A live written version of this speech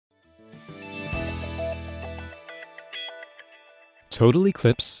Total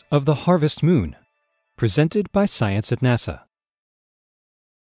Eclipse of the Harvest Moon, presented by Science at NASA.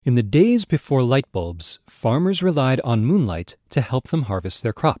 In the days before light bulbs, farmers relied on moonlight to help them harvest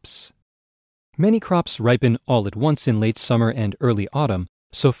their crops. Many crops ripen all at once in late summer and early autumn,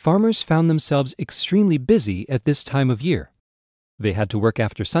 so farmers found themselves extremely busy at this time of year. They had to work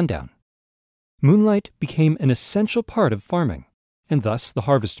after sundown. Moonlight became an essential part of farming, and thus the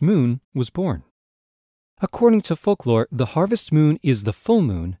harvest moon was born. According to folklore, the harvest moon is the full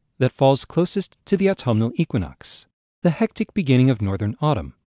moon that falls closest to the autumnal equinox, the hectic beginning of northern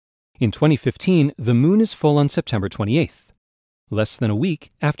autumn. In 2015, the moon is full on September 28th, less than a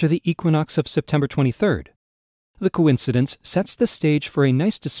week after the equinox of September 23rd. The coincidence sets the stage for a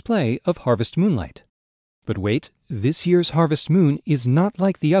nice display of harvest moonlight. But wait, this year's harvest moon is not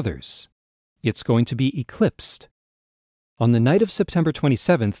like the others. It's going to be eclipsed. On the night of September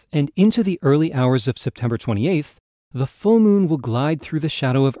 27th and into the early hours of September 28th, the full moon will glide through the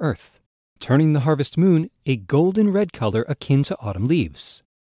shadow of Earth, turning the harvest moon a golden red color akin to autumn leaves.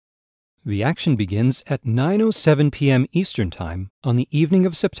 The action begins at 9:07 p.m. Eastern Time on the evening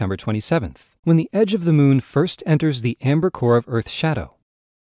of September 27th, when the edge of the moon first enters the amber core of Earth's shadow.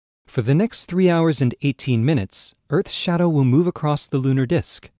 For the next 3 hours and 18 minutes, Earth's shadow will move across the lunar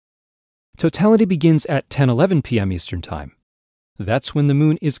disk. Totality begins at 10:11 p.m. Eastern Time. That's when the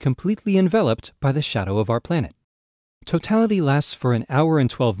moon is completely enveloped by the shadow of our planet. Totality lasts for an hour and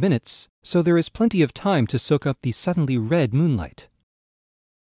 12 minutes, so there is plenty of time to soak up the suddenly red moonlight.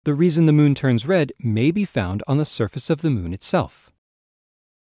 The reason the moon turns red may be found on the surface of the moon itself.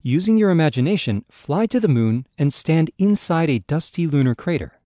 Using your imagination, fly to the moon and stand inside a dusty lunar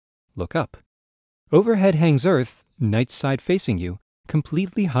crater. Look up. Overhead hangs Earth, night side facing you,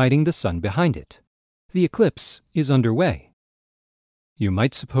 completely hiding the sun behind it. The eclipse is underway. You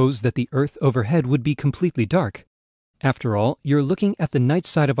might suppose that the Earth overhead would be completely dark. After all, you're looking at the night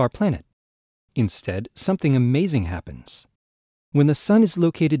side of our planet. Instead, something amazing happens. When the sun is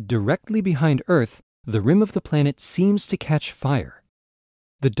located directly behind Earth, the rim of the planet seems to catch fire.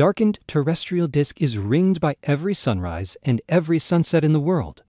 The darkened terrestrial disk is ringed by every sunrise and every sunset in the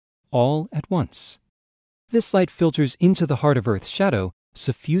world, all at once. This light filters into the heart of Earth's shadow,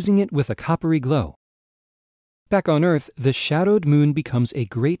 suffusing it with a coppery glow. Back on Earth, the shadowed moon becomes a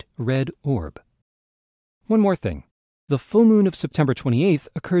great red orb. One more thing. The full moon of September 28th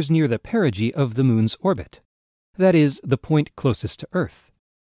occurs near the perigee of the moon's orbit. That is, the point closest to Earth.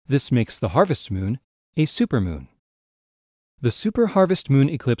 This makes the harvest moon a supermoon. The super harvest moon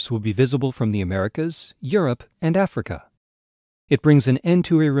eclipse will be visible from the Americas, Europe, and Africa. It brings an end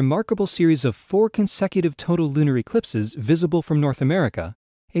to a remarkable series of 4 consecutive total lunar eclipses visible from North America,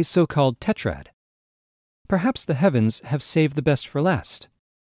 a so-called tetrad. Perhaps the heavens have saved the best for last.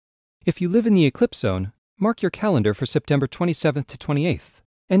 If you live in the eclipse zone, mark your calendar for September 27th to 28th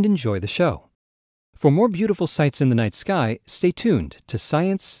and enjoy the show. For more beautiful sights in the night sky, stay tuned to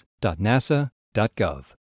science.nasa.gov.